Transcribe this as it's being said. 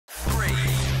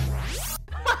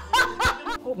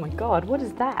Oh my God, what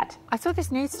is that? I saw this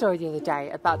news story the other day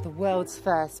about the world's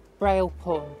first Braille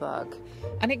porn book,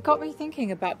 and it got me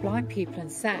thinking about blind people and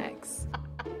sex.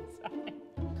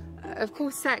 Of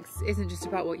course, sex isn't just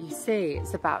about what you see,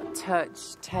 it's about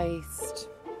touch, taste,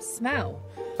 smell.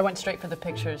 I went straight for the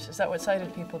pictures. Is that what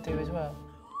sighted people do as well?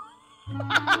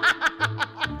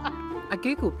 I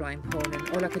googled blind porn and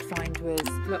all I could find was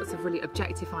lots of really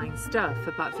objectifying stuff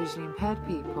about visually impaired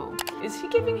people. Is he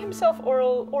giving himself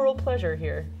oral pleasure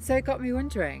here? So it got me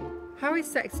wondering, how is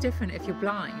sex different if you're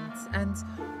blind? And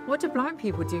what do blind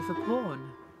people do for porn?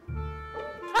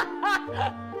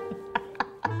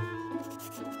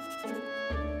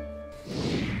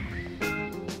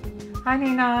 Hi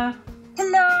Nina.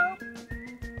 Hello.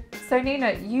 So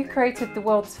Nina, you created the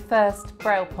world's first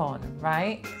Braille porn,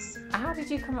 right? How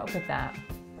did you come up with that?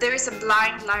 There is a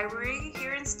blind library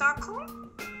here in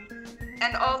Stockholm,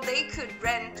 and all they could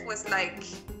rent was like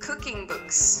cooking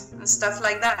books and stuff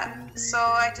like that. So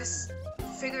I just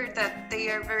figured that they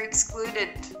are very excluded.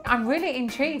 I'm really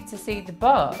intrigued to see the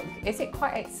book. Is it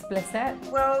quite explicit?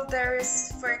 Well, there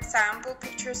is, for example,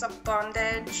 pictures of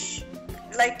bondage,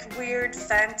 like weird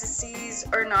fantasies,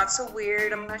 or not so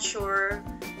weird, I'm not sure.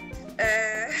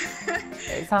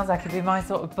 It sounds like it'd be my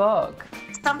sort of book.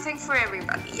 Something for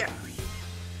everybody, yeah.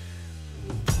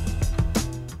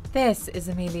 This is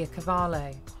Amelia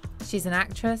Cavallo. She's an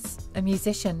actress, a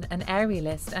musician, an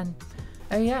aerialist, and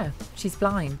oh yeah, she's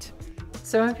blind.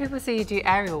 So when people see you do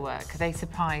aerial work, are they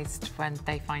surprised when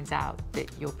they find out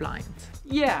that you're blind?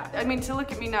 Yeah, I mean, to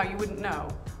look at me now, you wouldn't know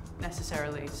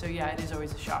necessarily. So yeah, it is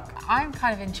always a shock. I'm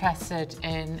kind of interested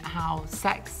in how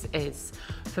sex is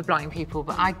for blind people,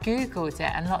 but I googled it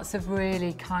and lots of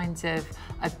really kind of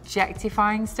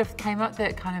objectifying stuff came up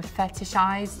that kind of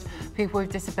fetishized people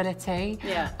with disability.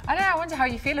 Yeah. I don't know, I wonder how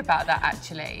you feel about that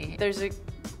actually. There's a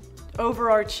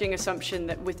overarching assumption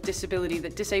that with disability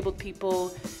that disabled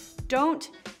people don't,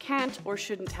 can't, or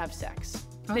shouldn't have sex.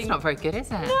 That's not very good,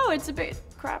 is it? No, it's a bit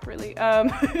crap, really.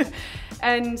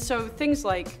 And so things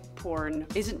like porn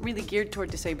isn't really geared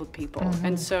toward disabled people.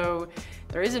 And so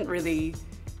there isn't really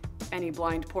any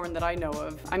blind porn that I know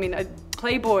of. I mean,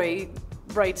 Playboy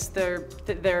writes their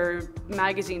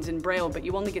magazines in Braille, but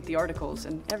you only get the articles,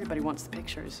 and everybody wants the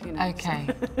pictures, you know. Okay.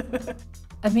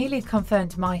 Amelia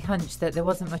confirmed my hunch that there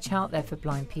wasn't much out there for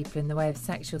blind people in the way of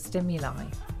sexual stimuli.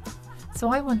 So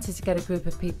I wanted to get a group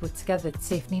of people together to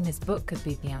see if Nina's book could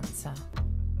be the answer.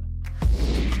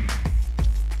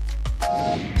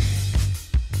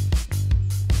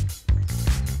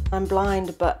 I'm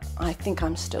blind, but I think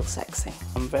I'm still sexy.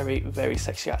 I'm very, very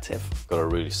sexually active. Got a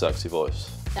really sexy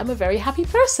voice. I'm a very happy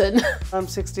person. I'm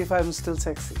 65 and still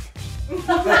sexy.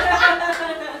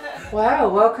 Wow,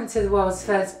 welcome to the world's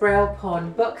first Braille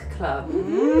porn book club.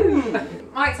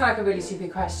 Might sound like a really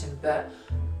stupid question, but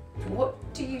what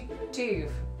do you do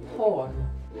for porn?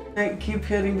 I keep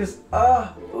hearing this this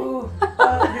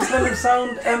kind of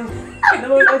sound, and you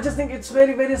know, I just think it's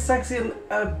very, very sexy, and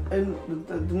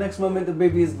the next moment the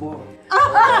baby is born.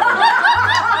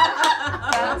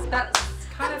 That's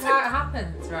kind of how it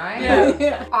happens, right?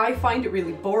 Yeah. I find it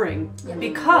really boring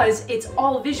because it's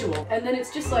all visual, and then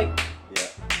it's just like,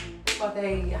 Are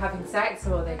they having sex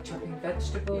or are they chopping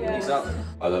vegetables? Yeah. Exactly.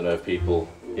 I don't know if people,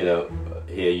 you know,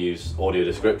 here use audio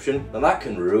description, and that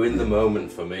can ruin the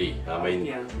moment for me. I mean,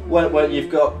 when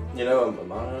you've got, you know, a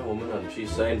man and a woman, and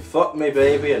she's saying, "Fuck me,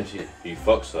 baby," and he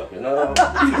fucks her, you know.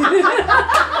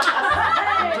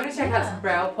 You want to check out some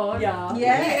Braille porn? Yeah.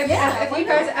 Have you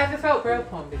guys ever felt Braille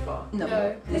porn before?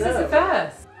 No. This is the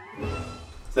first.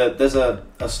 There's a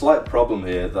slight problem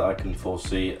here that I can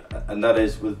foresee, and that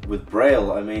is with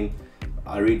Braille. I mean,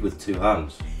 I read with two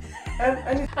hands.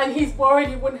 And he's worried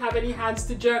he wouldn't have any hands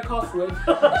to jerk off with.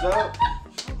 So,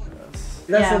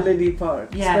 That's a lady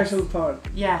part, special part.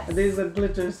 Yes. And there's a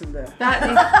glitters in there. That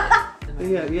is...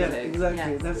 Yeah,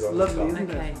 exactly. Yes. That's lovely, isn't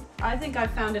Okay. it? I think I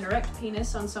found an erect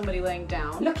penis on somebody laying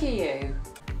down. Look at you.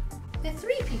 There are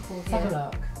 3 people Let's here. have a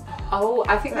look. Oh,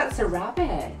 I think that's a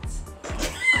rabbit.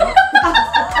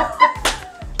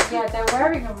 Yeah, they're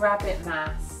wearing a rabbit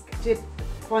mask. Did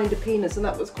find a penis, and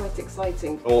that was quite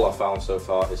exciting. all I found so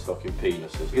far is fucking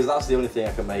penises, because that's the only thing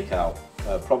I can make out.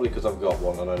 Probably because I've got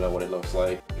one and I know what it looks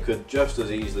like. It could just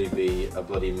as easily be a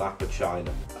bloody map of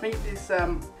China. I think it's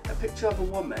a picture of a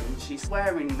woman. She's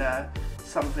wearing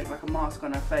something like a mask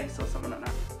on her face or something like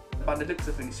that. By the looks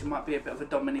of things, she might be a bit of a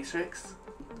dominatrix.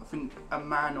 I think a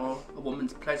man or a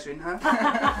woman's pleasuring her.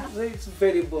 It's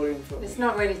very boring for me. It's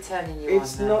not really turning you on.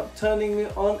 It's not turning me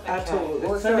on at Okay.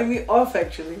 all. It's turning me off,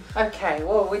 actually. Okay,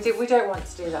 well, we don't want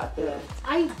to do that bit.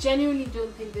 I genuinely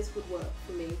don't think this would work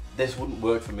for me. This wouldn't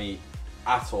work for me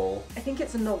at all. I think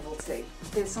it's a novelty.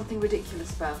 There's something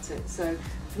ridiculous about it. So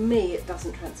for me, it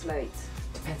doesn't translate.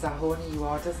 Depends how horny you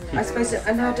are, doesn't it? I suppose,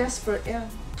 and how desperate, yeah.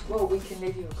 Well, we can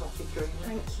leave you a coffee cream.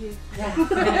 Thank you. Yeah.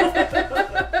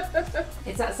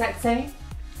 Is that sexy?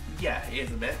 Yeah, it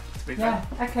is a bit, to be Yeah.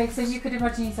 fair. Okay, so you could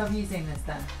imagine yourself using this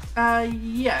then?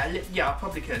 Yeah, I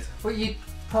probably could. What you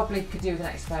probably could do with an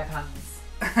extra pair of hands.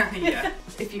 Yeah.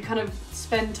 If you kind of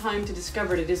spend time to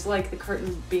discover it, it is like the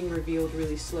curtain being revealed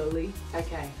really slowly.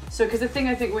 Okay. So, because the thing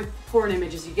I think with porn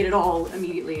images, you get it all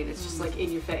immediately and it's just like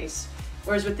in your face.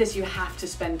 Whereas with this, you have to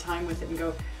spend time with it and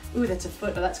go, ooh, that's a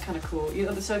foot, oh, that's kind of cool. You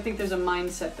know, so I think there's a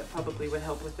mindset that probably would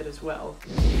help with it as well.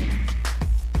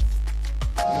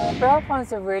 Braille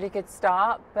porn's a really good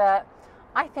start, but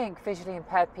I think visually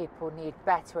impaired people need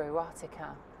better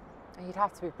erotica. And you'd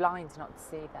have to be blind not to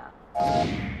see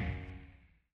that.